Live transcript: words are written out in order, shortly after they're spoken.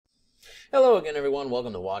Hello again, everyone.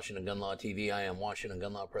 Welcome to Washington Gun Law TV. I am Washington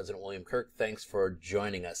Gun Law President William Kirk. Thanks for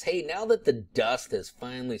joining us. Hey, now that the dust has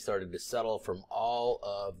finally started to settle from all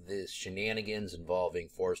of this shenanigans involving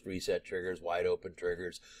forced reset triggers, wide open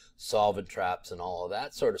triggers, solvent traps, and all of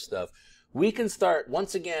that sort of stuff, we can start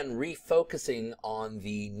once again refocusing on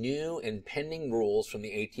the new and pending rules from the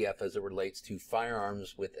ATF as it relates to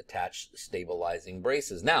firearms with attached stabilizing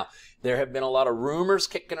braces. Now, there have been a lot of rumors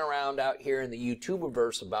kicking around out here in the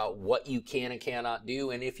YouTuberverse about what you can and cannot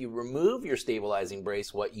do, and if you remove your stabilizing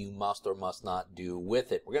brace, what you must or must not do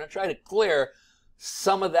with it. We're going to try to clear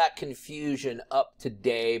some of that confusion up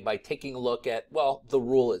today by taking a look at, well, the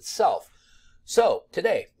rule itself. So,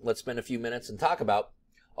 today, let's spend a few minutes and talk about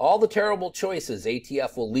all the terrible choices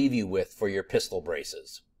ATF will leave you with for your pistol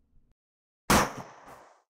braces.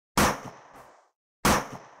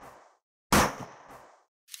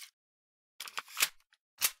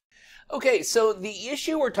 Okay, so the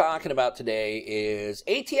issue we're talking about today is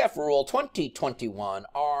ATF Rule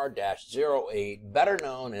 2021-R-08, better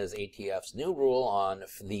known as ATF's new rule on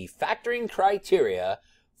the factoring criteria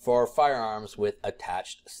for firearms with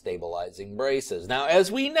attached stabilizing braces. Now, as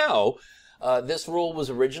we know, this rule was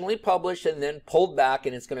originally published and then pulled back,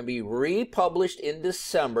 and it's going to be republished in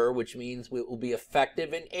December, which means it will be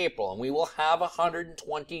effective in April, and we will have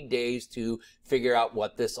 120 days to figure out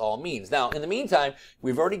what this all means. Now, in the meantime,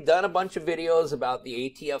 we've already done a bunch of videos about the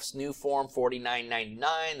ATF's new Form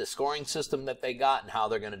 4999, the scoring system that they got, and how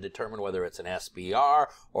they're going to determine whether it's an SBR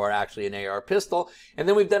or actually an AR pistol. And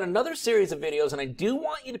then we've done another series of videos, and I do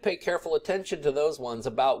want you to pay careful attention to those ones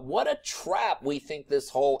about what a trap we think this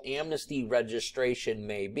whole amnesty registration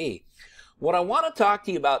may be. What I want to talk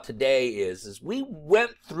to you about today is we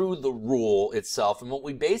went through the rule itself, and what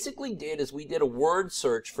we basically did is we did a word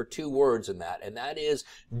search for two words in that, and that is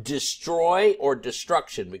destroy or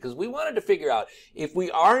destruction, because we wanted to figure out if we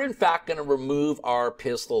are in fact going to remove our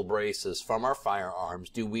pistol braces from our firearms,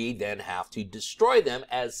 do we then have to destroy them,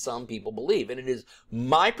 as some people believe? And it is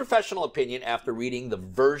my professional opinion, after reading the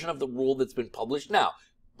version of the rule that's been published now,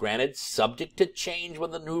 granted, subject to change when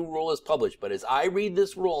the new rule is published, but as I read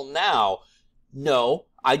this rule now, no,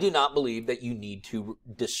 I do not believe that you need to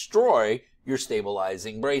destroy your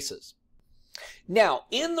stabilizing braces. Now,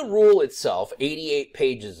 in the rule itself, 88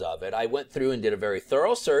 pages of it, I went through and did a very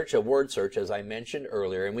thorough search, a word search, as I mentioned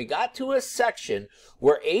earlier, and we got to a section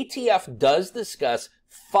where ATF does discuss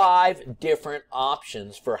 5 different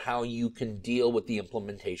options for how you can deal with the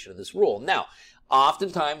implementation of this rule. Now,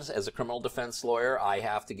 oftentimes, as a criminal defense lawyer, I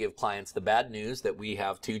have to give clients the bad news that we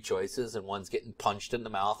have 2 choices, and one's getting punched in the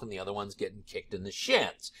mouth and the other one's getting kicked in the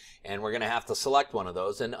shins. And we're going to have to select one of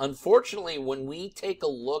those. And unfortunately, when we take a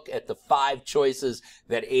look at the 5 choices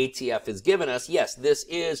that ATF has given us, yes, this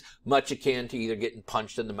is much akin to either getting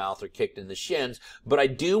punched in the mouth or kicked in the shins, but I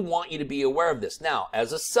do want you to be aware of this. Now,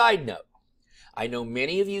 as a side note, I know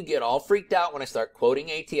many of you get all freaked out when I start quoting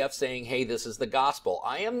ATF saying, hey, this is the gospel.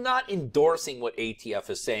 I am not endorsing what ATF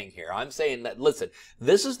is saying here. I'm saying that, listen,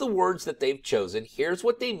 this is the words that they've chosen. Here's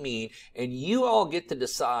what they mean, and you all get to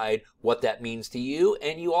decide what that means to you,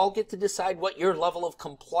 and you all get to decide what your level of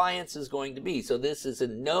compliance is going to be. So this is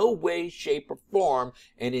in no way, shape, or form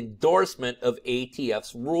an endorsement of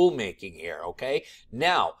ATF's rulemaking here, okay?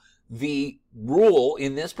 Now, the rule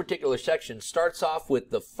in this particular section starts off with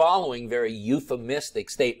the following very euphemistic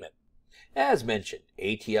statement. As mentioned,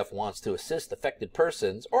 ATF wants to assist affected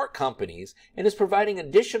persons or companies and is providing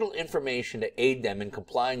additional information to aid them in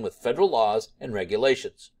complying with federal laws and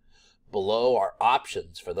regulations. Below are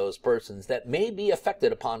options for those persons that may be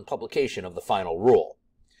affected upon publication of the final rule.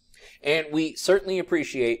 And we certainly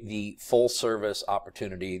appreciate the full service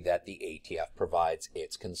opportunity that the ATF provides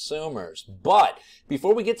its consumers. But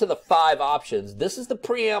before we get to the 5 options, this is the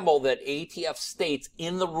preamble that ATF states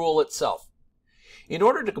in the rule itself. In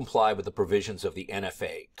order to comply with the provisions of the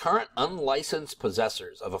NFA, current unlicensed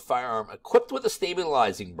possessors of a firearm equipped with a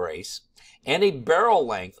stabilizing brace and a barrel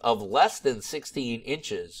length of less than 16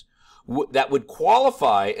 inches that would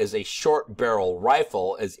qualify as a short barrel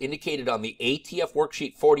rifle, as indicated on the ATF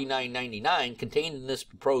worksheet 4999 contained in this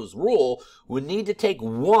proposed rule, would need to take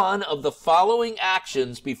one of the following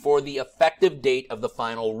actions before the effective date of the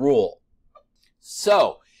final rule.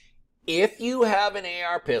 So, if you have an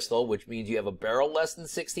AR pistol, which means you have a barrel less than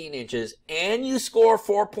 16 inches, and you score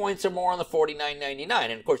 4 points or more on the 4999,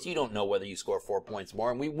 and of course you don't know whether you score 4 points more,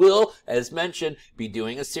 and we will, as mentioned, be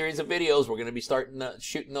doing a series of videos. We're going to be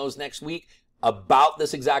shooting those next week about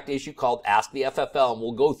this exact issue called Ask the FFL, and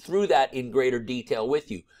we'll go through that in greater detail with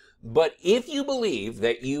you. But if you believe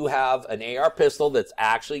that you have an AR pistol that's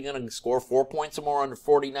actually going to score 4 points or more under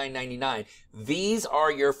 $49.99, these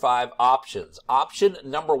are your 5 options. Option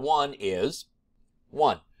number 1 is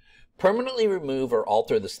 1. Permanently remove or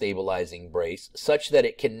alter the stabilizing brace such that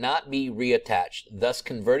it cannot be reattached, thus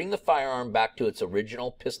converting the firearm back to its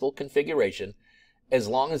original pistol configuration as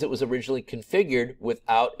long as it was originally configured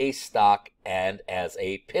without a stock and as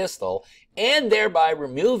a pistol, and thereby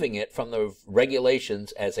removing it from the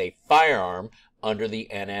regulations as a firearm under the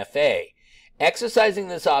NFA. Exercising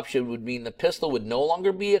this option would mean the pistol would no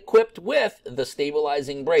longer be equipped with the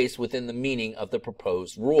stabilizing brace within the meaning of the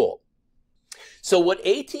proposed rule. So what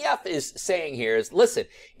ATF is saying here is, listen,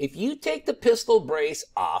 if you take the pistol brace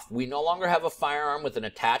off, we no longer have a firearm with an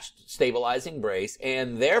attached stabilizing brace,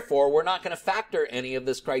 and therefore we're not going to factor any of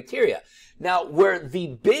this criteria. Now, where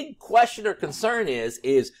the big question or concern is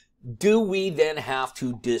do we then have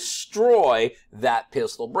to destroy that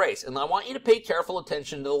pistol brace? And I want you to pay careful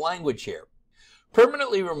attention to the language here.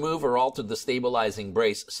 Permanently remove or alter the stabilizing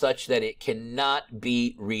brace such that it cannot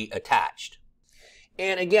be reattached.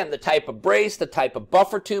 And again, the type of brace, the type of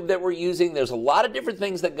buffer tube that we're using, there's a lot of different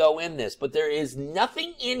things that go in this, but there is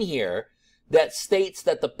nothing in here that states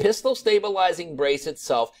that the pistol stabilizing brace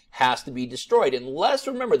itself has to be destroyed. And let's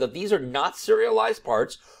remember that these are not serialized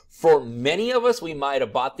parts. For many of us, we might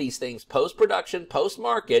have bought these things post-production,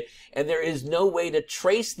 post-market, and there is no way to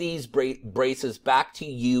trace these braces back to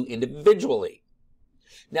you individually.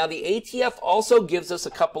 Now, the ATF also gives us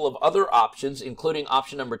a couple of other options, including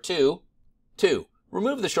option number 2.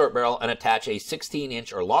 Remove the short barrel and attach a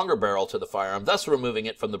 16-inch or longer barrel to the firearm, thus removing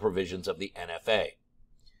it from the provisions of the NFA.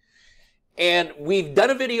 And we've done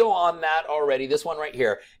a video on that already, this one right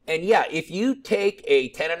here. And yeah, if you take a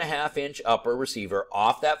 10.5-inch upper receiver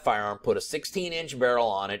off that firearm, put a 16-inch barrel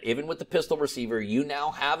on it, even with the pistol receiver, you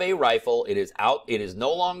now have a rifle. It is out. It is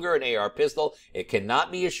no longer an AR pistol. It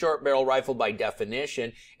cannot be a short barrel rifle by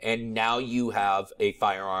definition. And now you have a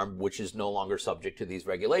firearm which is no longer subject to these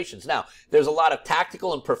regulations. Now, there's a lot of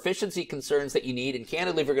tactical and proficiency concerns that you need. And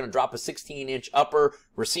candidly, if you're going to drop a 16-inch upper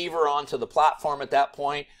receiver onto the platform at that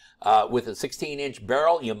point, with a 16-inch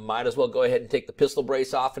barrel, you might as well go ahead and take the pistol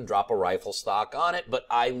brace off and drop a rifle stock on it, but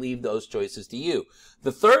I leave those choices to you.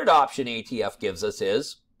 The third option ATF gives us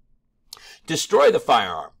is destroy the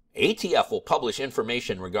firearm. ATF will publish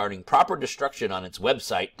information regarding proper destruction on its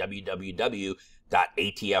website, www.atf.gov.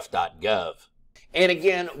 And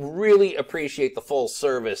again, really appreciate the full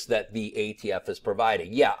service that the ATF is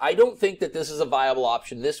providing. Yeah, I don't think that this is a viable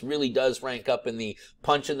option. This really does rank up in the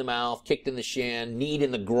punch in the mouth, kicked in the shin, knee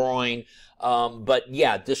in the groin. But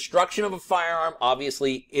yeah, destruction of a firearm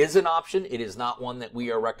obviously is an option. It is not one that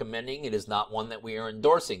we are recommending. It is not one that we are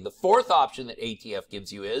endorsing. The fourth option that ATF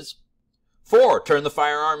gives you is 4, turn the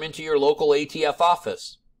firearm into your local ATF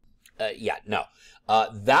office. Yeah, no.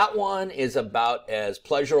 That one is about as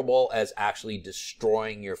pleasurable as actually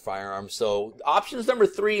destroying your firearm. So options number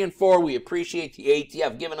 3 and 4, we appreciate the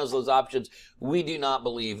ATF giving us those options. We do not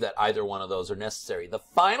believe that either one of those are necessary. The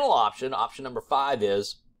final option, option number 5,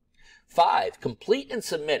 is 5, complete and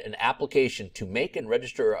submit an application to make and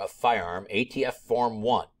register a firearm, ATF Form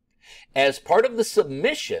 1. As part of the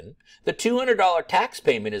submission, the $200 tax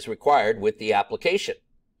payment is required with the application.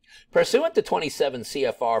 Pursuant to 27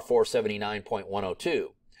 CFR 479.102,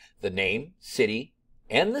 the name, city,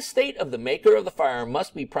 and the state of the maker of the firearm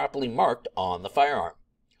must be properly marked on the firearm.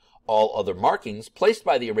 All other markings placed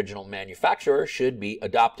by the original manufacturer should be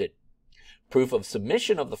adopted. Proof of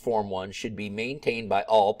submission of the Form 1 should be maintained by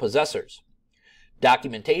all possessors.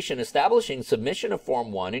 Documentation establishing submission of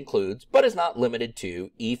Form 1 includes, but is not limited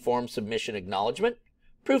to, e-form submission acknowledgement,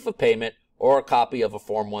 proof of payment, or a copy of a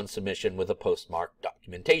Form 1 submission with a postmarked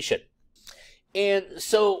documentation. And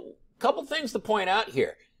so, a couple things to point out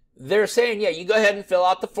here. They're saying, yeah, you go ahead and fill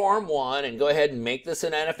out the Form 1 and go ahead and make this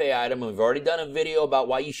an NFA item. We've already done a video about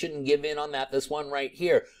why you shouldn't give in on that, this one right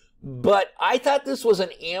here. But I thought this was an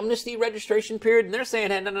amnesty registration period, and they're saying,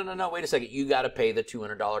 hey, no, wait a second, you got to pay the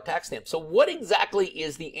 $200 tax stamp. So what exactly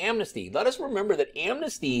is the amnesty? Let us remember that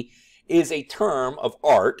amnesty is a term of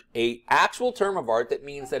art, an actual term of art that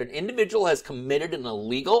means that an individual has committed an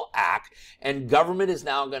illegal act and government is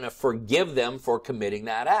now going to forgive them for committing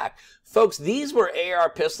that act. Folks, these were AR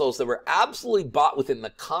pistols that were absolutely bought within the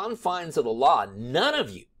confines of the law. None of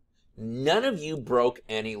you broke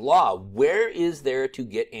any law. Where is there to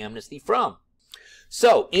get amnesty from?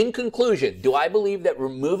 So, in conclusion, do I believe that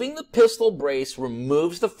removing the pistol brace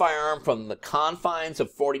removes the firearm from the confines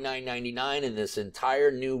of $49.99 in this entire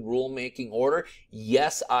new rulemaking order?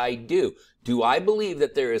 Yes, I do. Do I believe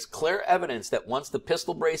that there is clear evidence that once the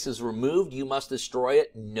pistol brace is removed, you must destroy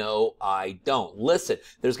it? No, I don't. Listen,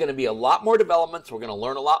 there's going to be a lot more developments. We're going to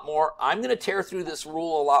learn a lot more. I'm going to tear through this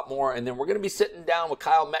rule a lot more, and then we're going to be sitting down with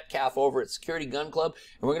Kyle Metcalf over at Security Gun Club,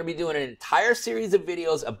 and we're going to be doing an entire series of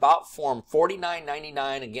videos about Form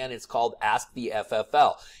 4999. Again, it's called Ask the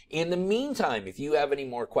FFL. In the meantime, if you have any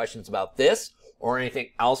more questions about this, or anything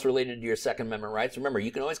else related to your Second Amendment rights, remember, you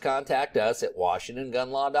can always contact us at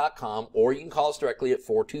WashingtonGunLaw.com, or you can call us directly at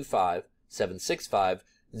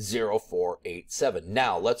 425-765-0487.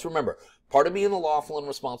 Now, let's remember, part of being a lawful and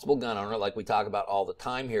responsible gun owner, like we talk about all the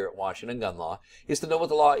time here at Washington Gun Law, is to know what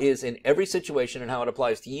the law is in every situation and how it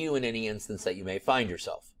applies to you in any instance that you may find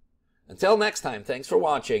yourself. Until next time, thanks for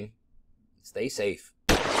watching. Stay safe.